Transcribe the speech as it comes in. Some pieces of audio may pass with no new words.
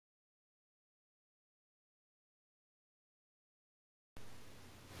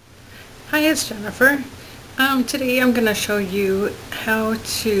Hi, it's Jennifer. Today I'm going to show you how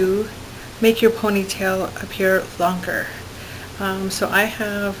to make your ponytail appear longer. So I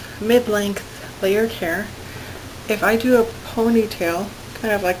have mid-length layered hair. If I do a ponytail,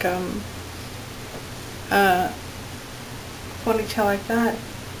 kind of like a ponytail like that,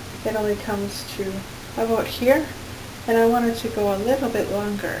 it only comes to about here, and I want it to go a little bit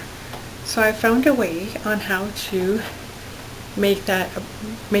longer. So I found a way on how to make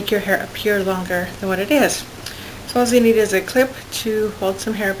your hair appear longer than what it is. So all you need is a clip to hold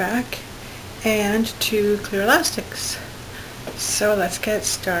some hair back and two clear elastics. So let's get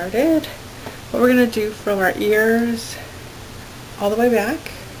started. What we're going to do from our ears all the way back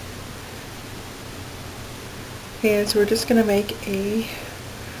is we're just going to make a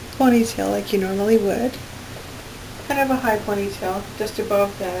ponytail like you normally would. Kind of a high ponytail, just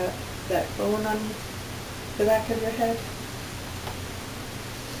above that bone on the back of your head.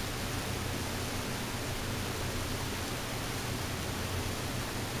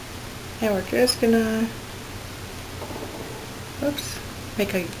 And we're just gonna,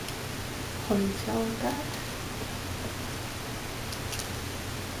 make a ponytail like that.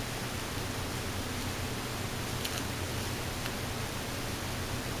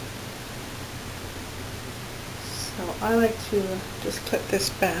 So I like to just clip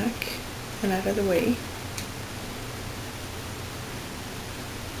this back and out of the way.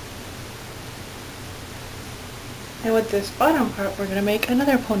 And with this bottom part, we're going to make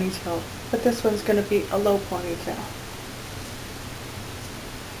another ponytail, but this one's going to be a low ponytail.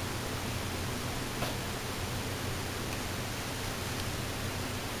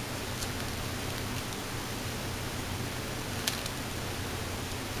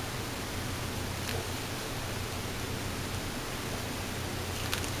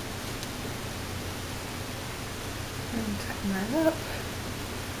 And tighten that up.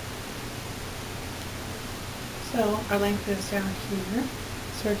 So our length is down here,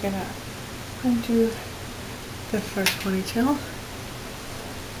 so we're going to undo the first ponytail.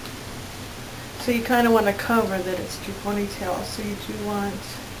 So you kind of want to cover that it's two ponytails, so you do want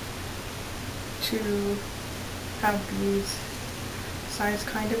to have these sides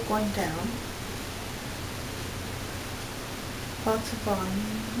kind of going down. Lots of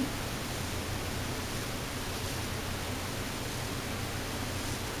volume.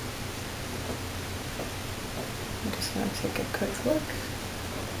 I'm just going to take a quick look.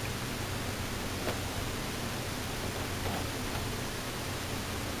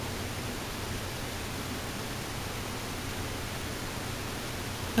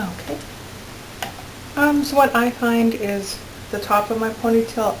 Okay. So what I find is the top of my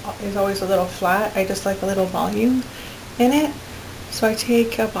ponytail is always a little flat. I just like a little volume in it. So I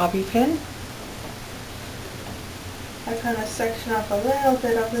take a bobby pin. I kind of section off a little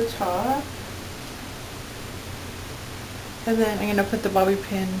bit of the top. And then I'm going to put the bobby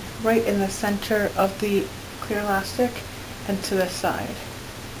pin right in the center of the clear elastic and to the side.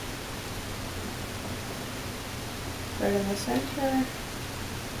 Right in the center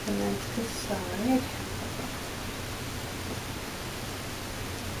and then to the side.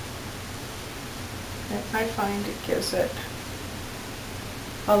 And I find it gives it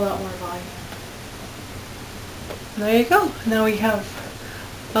a lot more volume. And there you go. Now we have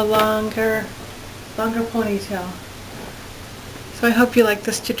a longer ponytail. So I hope you like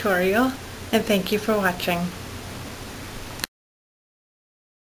this tutorial, and thank you for watching.